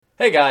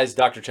Hey guys,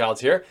 Dr.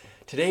 Childs here.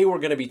 Today we're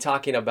going to be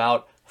talking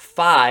about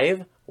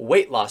 5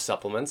 weight loss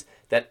supplements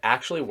that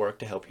actually work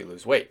to help you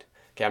lose weight.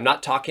 Okay, I'm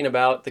not talking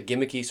about the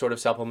gimmicky sort of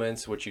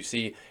supplements which you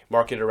see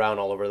marketed around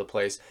all over the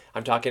place.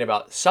 I'm talking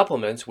about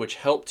supplements which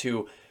help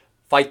to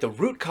fight the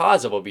root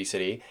cause of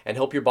obesity and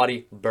help your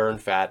body burn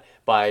fat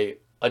by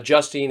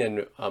adjusting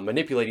and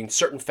manipulating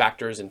certain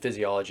factors in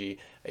physiology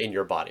in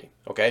your body.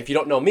 Okay, if you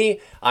don't know me,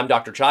 I'm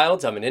Dr.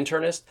 Childs. I'm an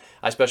internist.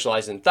 I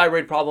specialize in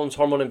thyroid problems,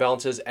 hormone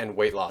imbalances, and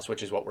weight loss,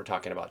 which is what we're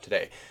talking about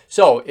today.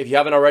 So if you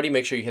haven't already,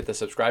 make sure you hit the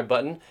subscribe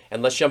button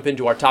and let's jump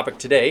into our topic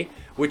today,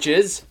 which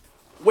is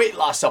weight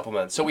loss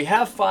supplements. So we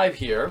have 5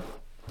 here.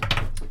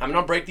 I'm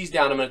going to break these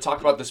down. I'm going to talk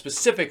about the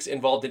specifics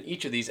involved in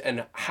each of these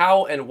and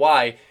how and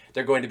why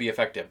they're going to be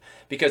effective.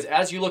 Because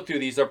as you look through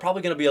these, they're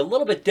probably going to be a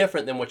little bit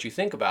different than what you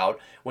think about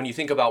when you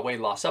think about weight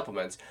loss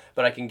supplements.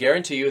 But I can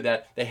guarantee you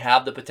that they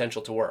have the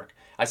potential to work.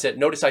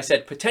 Notice I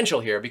said potential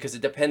here because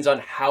it depends on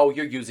how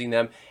you're using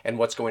them and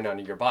what's going on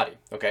in your body.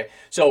 Okay.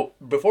 So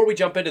before we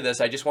jump into this,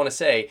 I just want to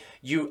say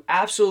you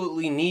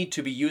absolutely need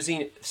to be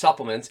using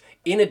supplements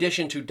in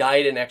addition to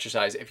diet and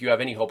exercise if you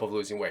have any hope of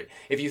losing weight.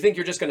 If you think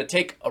you're just going to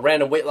take a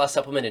random weight loss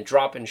supplement and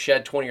drop and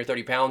shed 20 or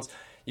 30 pounds,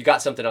 you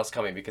got something else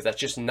coming because that's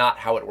just not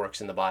how it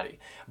works in the body.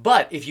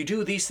 But if you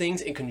do these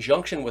things in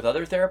conjunction with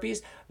other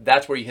therapies,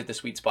 that's where you hit the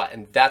sweet spot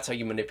and that's how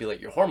you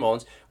manipulate your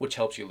hormones, which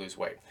helps you lose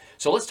weight.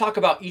 So let's talk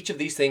about each of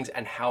these things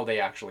and how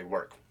they actually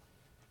work.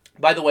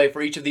 By the way,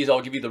 for each of these,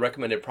 I'll give you the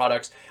recommended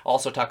products. I'll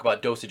also talk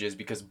about dosages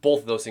because both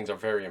of those things are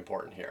very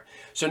important here.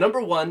 So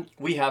number 1,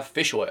 we have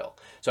fish oil.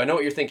 So I know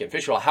what you're thinking,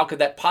 fish oil, how could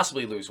that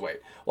possibly lose weight?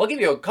 Well, I'll give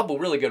you a couple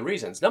really good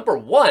reasons. Number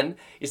 1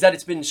 is that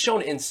it's been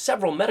shown in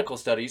several medical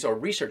studies or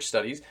research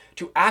studies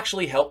to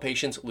actually help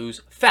patients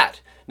lose fat.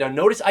 Now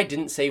notice I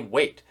didn't say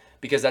weight,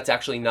 because that's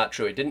actually not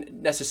true. It didn't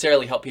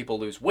necessarily help people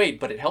lose weight,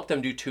 but it helped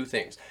them do 2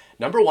 things.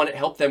 Number 1, it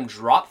helped them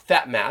drop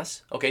fat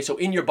mass. Okay, so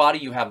in your body,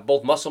 you have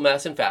both muscle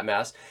mass and fat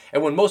mass.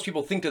 And when most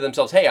people think to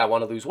themselves, hey, I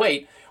want to lose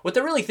weight, what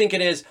they're really thinking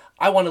is,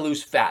 I want to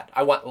lose fat.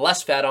 I want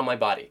less fat on my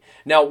body.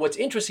 Now, what's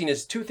interesting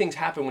is 2 things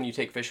happen when you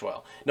take fish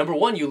oil. Number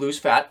 1, you lose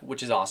fat,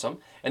 which is awesome.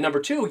 And number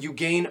 2, you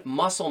gain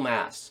muscle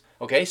mass.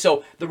 Okay,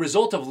 so the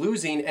result of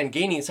losing and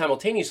gaining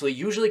simultaneously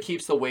usually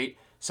keeps the weight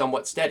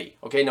somewhat steady.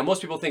 Okay, now most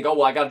people think, oh,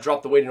 well, I got to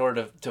drop the weight in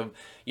order to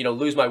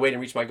lose my weight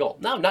and reach my goal.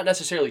 No, not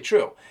necessarily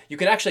true. You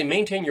can actually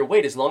maintain your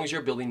weight as long as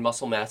you're building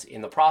muscle mass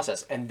in the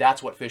process, and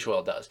that's what fish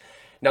oil does.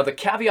 Now, the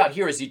caveat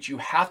here is that you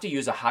have to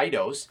use a high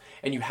dose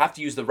and you have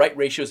to use the right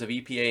ratios of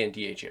EPA and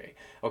DHA.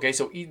 Okay,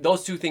 so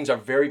those 2 things are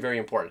very, very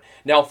important.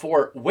 Now,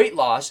 for weight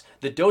loss,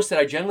 the dose that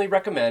I generally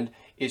recommend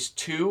is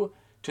 2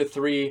 to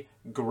 3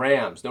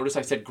 grams. Notice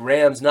I said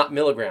grams, not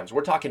milligrams.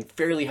 We're talking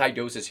fairly high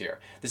doses here.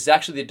 This is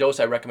actually the dose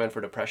I recommend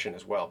for depression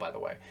as well, by the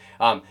way.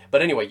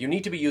 But anyway, you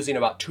need to be using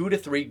about 2 to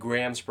 3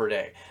 grams per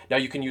day. Now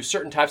you can use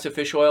certain types of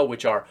fish oil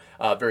which are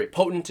very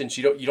potent, and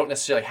you don't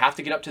necessarily have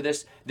to get up to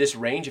this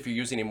range if you're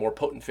using a more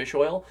potent fish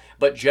oil,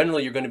 but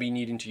generally you're going to be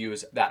needing to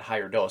use that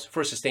higher dose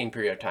for a sustained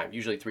period of time,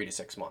 usually 3 to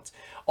 6 months.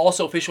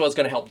 Also, fish oil is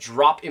going to help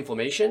drop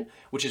inflammation,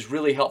 which is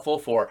really helpful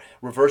for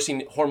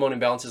reversing hormone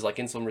imbalances like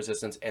insulin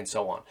resistance and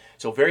so on.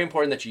 So very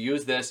important that you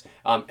use this,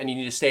 and you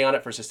need to stay on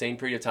it for a sustained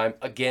period of time,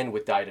 again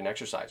with diet and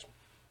exercise.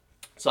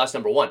 So that's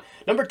number 1.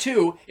 Number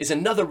 2 is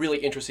another really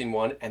interesting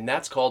one, and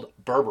that's called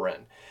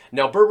berberine.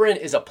 Now, berberine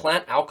is a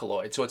plant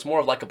alkaloid, so it's more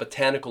of like a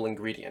botanical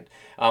ingredient.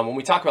 When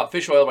we talk about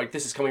fish oil, like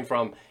this is coming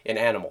from an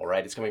animal,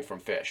 right? It's coming from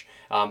fish.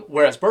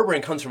 Whereas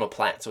berberine comes from a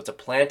plant, so it's a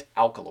plant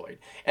alkaloid.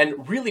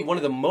 And really one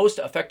of the most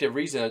effective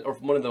reasons, or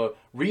one of the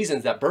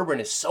reasons that berberine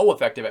is so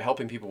effective at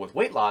helping people with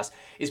weight loss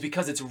is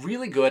because it's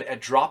really good at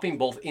dropping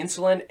both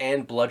insulin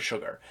and blood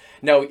sugar.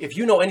 Now, if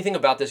you know anything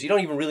about this, you don't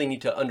even really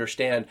need to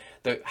understand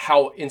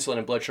how insulin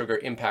and blood sugar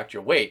impact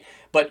your weight.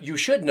 But you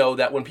should know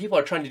that when people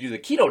are trying to do the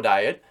keto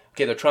diet,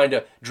 okay, they're trying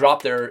to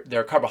drop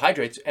their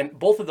carbohydrates, and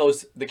both of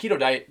those, the keto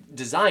diet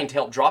designed to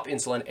help drop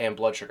insulin and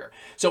blood sugar.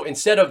 So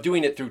instead of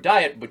doing it through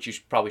diet, which you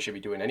probably should be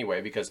doing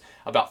anyway, because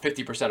about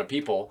 50% of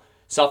people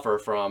suffer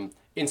from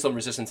insulin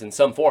resistance in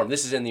some form.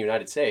 This is in the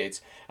United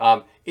States.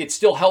 It's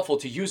still helpful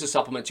to use a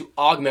supplement to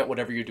augment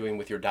whatever you're doing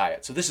with your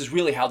diet. So this is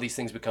really how these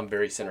things become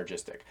very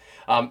synergistic.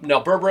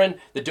 Now, berberine,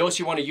 the dose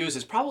you want to use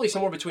is probably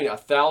somewhere between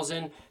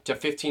 1,000 to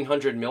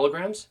 1,500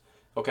 milligrams.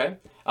 Okay,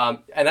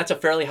 and that's a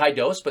fairly high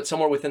dose, but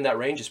somewhere within that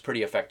range is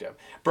pretty effective.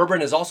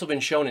 Berberine has also been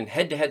shown in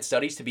head-to-head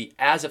studies to be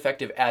as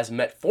effective as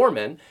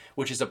metformin,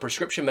 which is a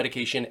prescription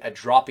medication at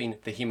dropping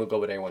the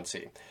hemoglobin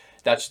A1C.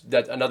 That's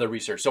another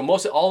research. So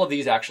all of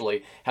these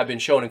actually have been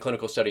shown in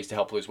clinical studies to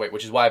help lose weight,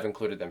 which is why I've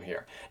included them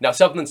here. Now,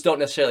 supplements don't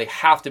necessarily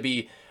have to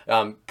be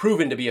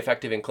proven to be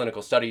effective in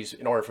clinical studies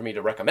in order for me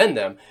to recommend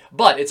them,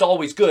 but it's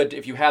always good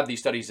if you have these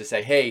studies to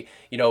say, hey,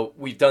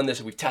 we've done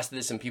this, we've tested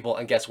this in people,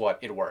 and guess what?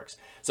 It works.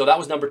 So that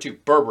was number 2,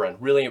 berberine,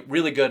 really,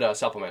 really good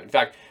supplement. In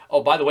fact,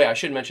 oh, by the way, I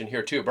should mention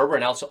here too,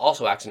 berberine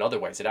also acts in other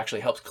ways. It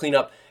actually helps clean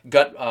up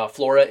gut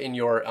flora in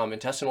your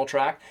intestinal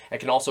tract. It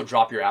can also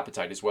drop your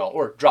appetite as well,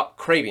 or drop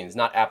cravings,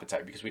 not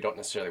appetite, because we don't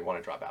necessarily want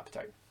to drop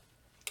appetite.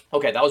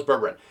 Okay, that was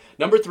berberine.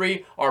 Number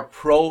 3 are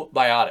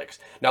probiotics.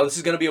 Now, this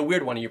is going to be a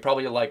weird one, and you're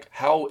probably like,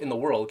 how in the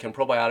world can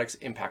probiotics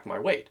impact my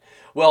weight?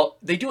 Well,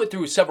 they do it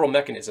through several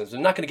mechanisms.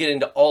 I'm not going to get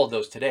into all of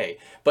those today,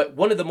 but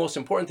one of the most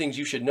important things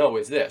you should know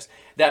is this,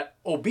 that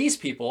obese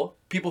people,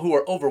 people who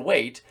are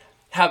overweight,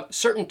 have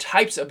certain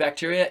types of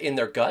bacteria in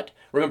their gut.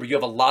 Remember, you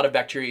have a lot of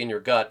bacteria in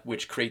your gut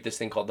which create this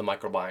thing called the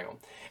microbiome.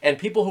 And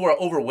people who are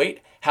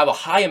overweight have a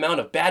high amount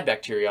of bad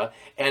bacteria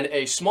and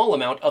a small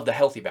amount of the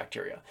healthy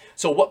bacteria.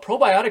 So what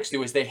probiotics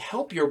do is they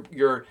help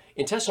your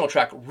intestinal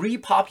tract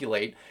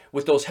repopulate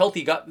with those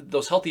healthy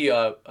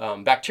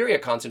bacteria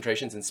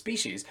concentrations and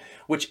species,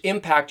 which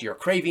impact your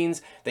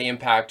cravings. They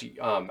impact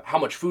how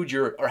much food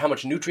or how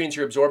much nutrients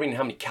you're absorbing and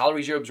how many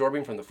calories you're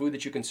absorbing from the food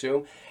that you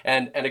consume.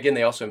 And again,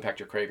 they also impact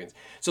your cravings.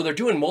 So they're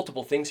doing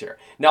multiple things here.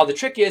 Now, the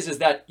trick is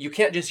that you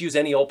can't just use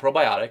any old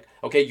probiotic.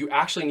 Okay, you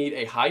actually need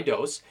a high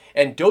dose,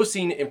 and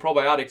dosing in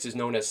probiotics is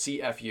known as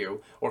CFU,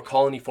 or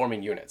colony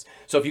forming units.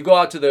 So if you go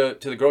out to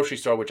the grocery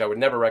store, which I would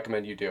never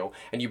recommend you do,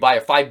 and you buy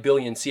a 5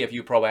 billion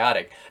CFU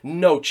probiotic,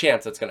 no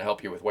chance that's going to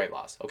help you with weight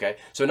loss. Okay,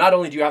 so not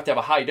only do you have to have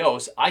a high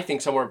dose, I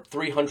think somewhere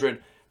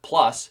 300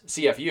 plus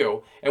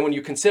CFU, and when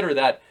you consider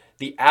that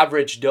the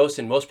average dose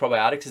in most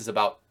probiotics is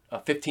about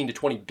 15 to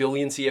 20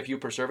 billion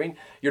CFU per serving,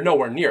 you're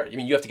nowhere near it. I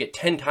mean, you have to get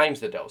 10 times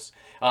the dose.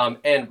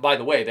 And by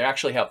the way, they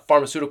actually have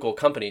pharmaceutical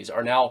companies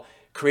are now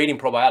creating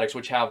probiotics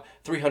which have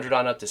 300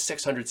 on up to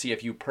 600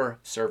 CFU per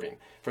serving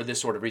for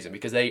this sort of reason,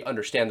 because they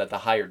understand that the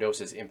higher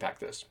doses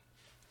impact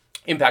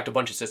a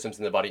bunch of systems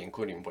in the body,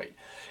 including weight.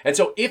 And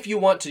so if you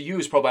want to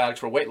use probiotics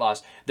for weight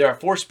loss, there are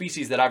 4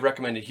 species that I've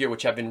recommended here,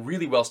 which have been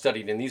really well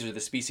studied. And these are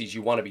the species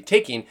you want to be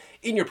taking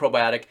in your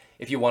probiotic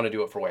if you want to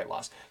do it for weight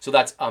loss. So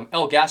that's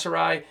L.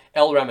 gasseri,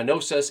 L.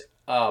 raminosus,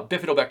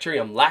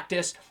 Bifidobacterium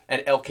lactis,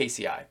 and L.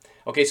 casei.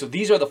 Okay, so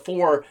these are the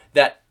 4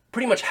 that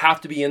pretty much have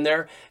to be in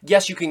there.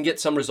 Yes, you can get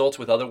some results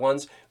with other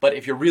ones, but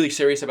if you're really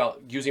serious about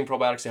using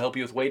probiotics to help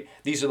you with weight,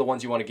 these are the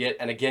ones you want to get.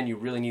 And again, you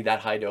really need that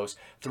high dose,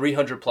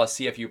 300 plus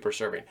CFU per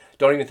serving.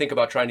 Don't even think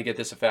about trying to get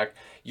this effect.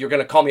 You're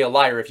going to call me a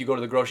liar if you go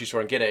to the grocery store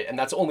and get it. And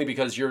that's only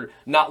because you're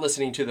not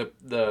listening to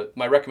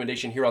my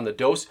recommendation here on the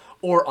dose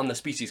or on the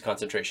species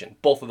concentration.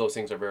 Both of those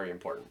things are very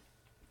important.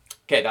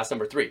 Okay, that's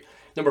number 3.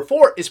 Number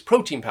 4 is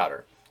protein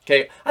powder.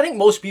 Okay, I think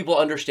most people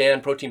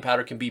understand protein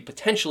powder can be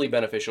potentially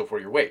beneficial for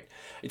your weight.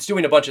 It's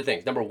doing a bunch of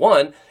things. Number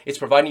 1, it's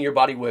providing your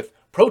body with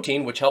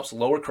protein, which helps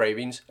lower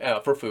cravings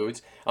for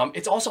foods.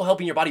 It's also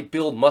helping your body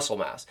build muscle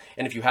mass.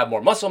 And if you have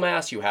more muscle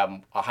mass, you have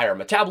a higher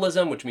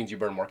metabolism, which means you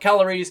burn more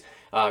calories,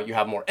 you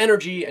have more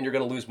energy, and you're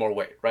going to lose more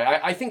weight,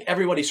 right? I think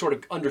everybody sort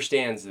of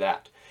understands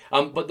that.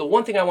 But the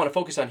one thing I want to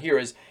focus on here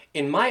is,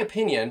 in my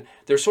opinion,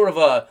 there's sort of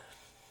a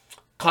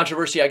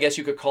controversy, I guess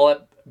you could call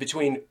it,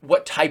 between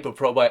what type of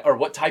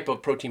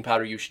protein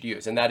powder you should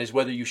use, and that is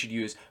whether you should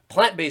use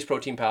plant-based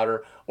protein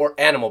powder or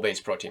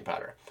animal-based protein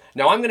powder.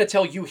 Now, I'm going to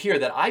tell you here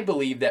that I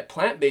believe that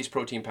plant-based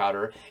protein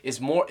powder is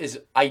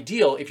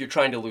ideal if you're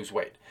trying to lose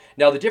weight.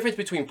 Now, the difference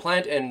between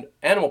plant and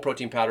animal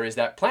protein powder is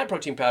that plant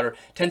protein powder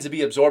tends to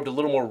be absorbed a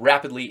little more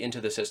rapidly into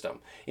the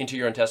system, into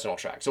your intestinal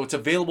tract. So it's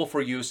available for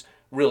use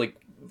really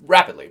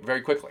rapidly,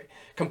 very quickly.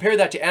 Compare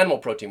that to animal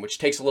protein, which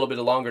takes a little bit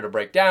longer to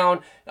break down.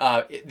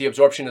 The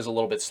absorption is a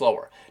little bit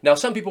slower. Now,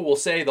 some people will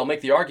say, they'll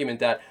make the argument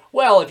that,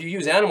 well, if you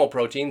use animal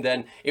protein,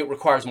 then it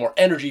requires more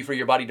energy for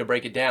your body to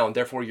break it down.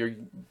 Therefore, you're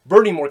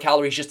burning more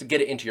calories just to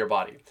get it into your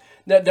body.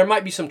 Now, there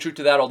might be some truth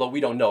to that, although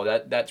we don't know.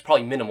 That's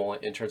probably minimal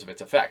in terms of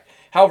its effect.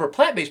 However,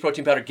 plant-based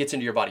protein powder gets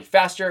into your body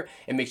faster.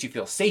 It makes you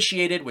feel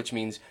satiated, which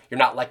means you're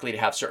not likely to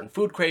have certain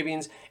food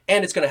cravings,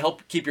 and it's going to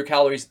help keep your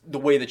calories the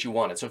way that you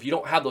want it. So if you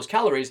don't have those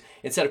calories,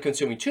 instead of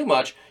consuming too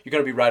much, you're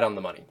going to be right on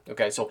the money.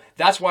 Okay, so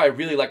that's why I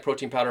really like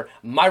protein powder.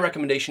 My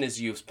recommendation is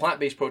to use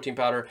plant-based protein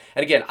powder.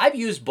 And again, I've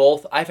used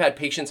both. I've had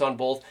patients on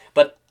both,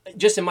 but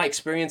just in my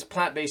experience,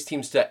 plant-based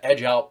seems to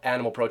edge out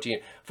animal protein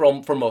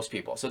for most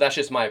people. So that's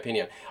just my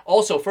opinion.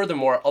 Also,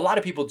 furthermore, a lot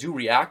of people do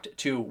react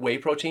to whey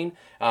protein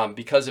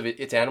because of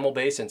it's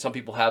animal-based, and some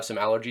people have some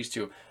allergies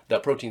to the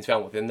proteins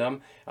found within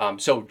them.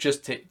 So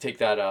just take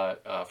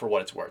that for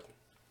what it's worth.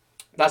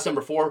 That's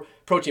number 4,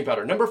 protein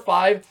powder. Number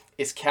 5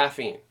 is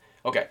caffeine.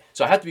 Okay,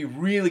 so I have to be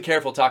really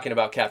careful talking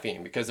about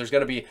caffeine, because there's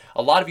going to be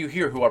a lot of you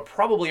here who are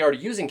probably already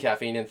using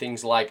caffeine in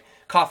things like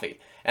coffee.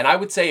 And I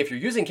would say if you're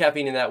using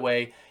caffeine in that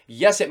way,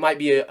 yes, it might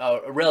be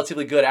a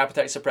relatively good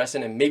appetite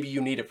suppressant, and maybe you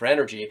need it for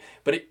energy,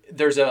 but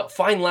there's a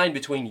fine line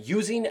between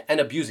using and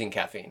abusing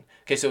caffeine.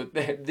 Okay, so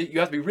you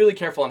have to be really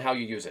careful on how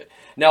you use it.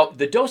 Now,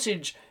 the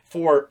dosage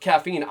for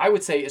caffeine, I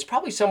would say, is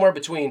probably somewhere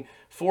between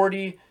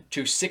 40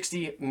 to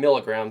 60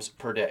 milligrams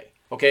per day.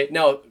 Okay,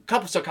 now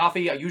cups of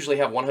coffee, I usually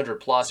have 100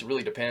 plus. It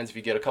really depends. If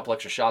you get a couple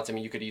extra shots, I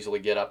mean, you could easily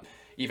get up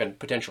even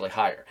potentially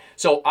higher.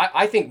 So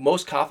I think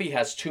most coffee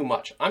has too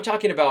much. I'm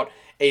talking about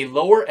a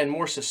lower and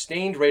more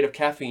sustained rate of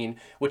caffeine,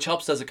 which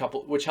does a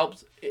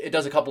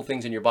couple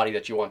things in your body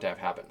that you want to have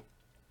happen.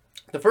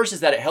 The first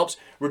is that it helps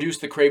reduce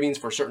the cravings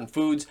for certain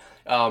foods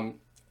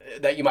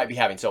that you might be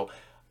having. So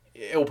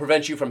it will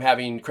prevent you from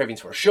having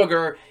cravings for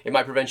sugar. It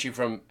might prevent you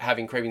from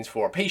having cravings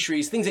for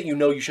pastries, things that you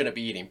know you shouldn't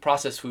be eating,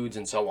 processed foods,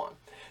 and so on.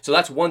 So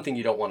that's one thing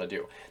you don't want to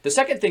do. The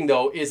second thing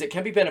though is it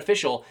can be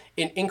beneficial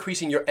in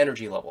increasing your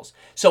energy levels.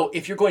 So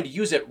if you're going to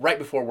use it right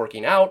before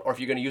working out, or if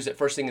you're going to use it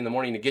first thing in the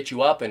morning to get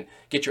you up and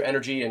get your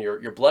energy and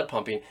your blood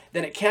pumping,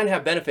 then it can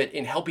have benefit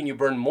in helping you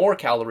burn more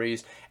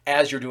calories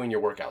as you're doing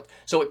your workout.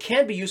 So it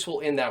can be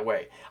useful in that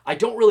way. I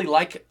don't really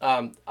like,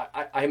 I'm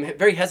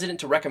very hesitant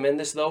to recommend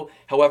this though,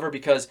 however,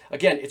 because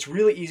again, it's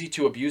really easy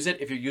to abuse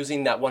it if you're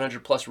using that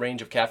 100 plus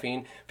range of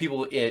caffeine.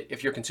 People,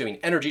 if you're consuming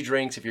energy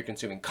drinks, if you're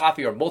consuming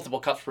coffee or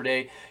multiple cups per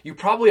day, you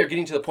probably are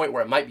getting to the point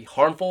where it might be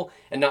harmful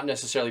and not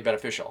necessarily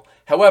beneficial.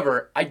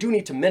 However, I do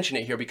need to mention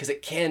it here because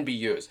it can be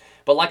used.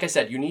 But like I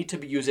said, you need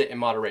to use it in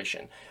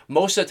moderation.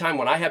 Most of the time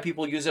when I have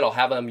people use it, I'll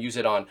have them use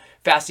it on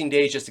fasting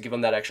days just to give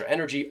them that extra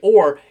energy,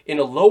 or in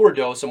a lower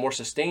dose, a more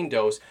sustained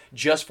dose,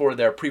 just for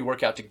their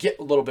pre-workout to get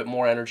a little bit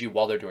more energy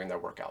while they're doing their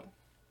workout.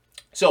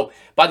 So,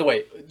 by the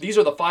way, these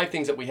are the 5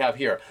 things that we have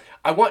here.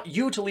 I want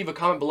you to leave a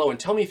comment below and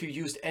tell me if you've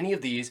used any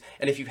of these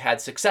and if you've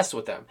had success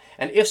with them.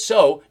 And if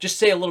so, just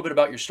say a little bit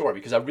about your story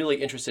because I'm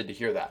really interested to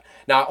hear that.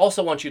 Now, I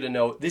also want you to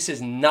know this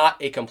is not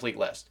a complete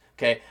list.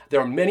 Okay, there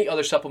are many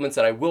other supplements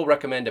that I will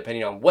recommend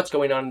depending on what's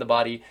going on in the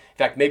body. In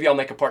fact, maybe I'll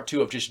make a part 2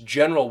 of just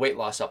general weight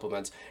loss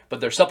supplements, but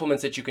they're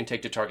supplements that you can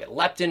take to target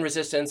leptin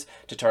resistance,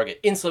 to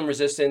target insulin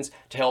resistance,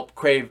 to help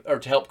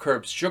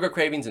curb sugar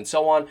cravings and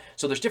so on.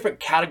 So there's different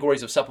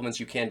categories of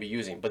supplements you can be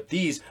using, but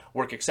these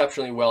work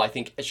exceptionally well. I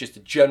think it's just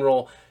a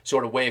general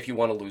sort of way if you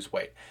want to lose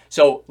weight.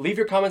 So leave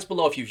your comments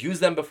below if you've used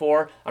them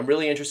before. I'm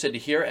really interested to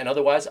hear, and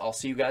otherwise I'll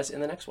see you guys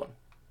in the next one.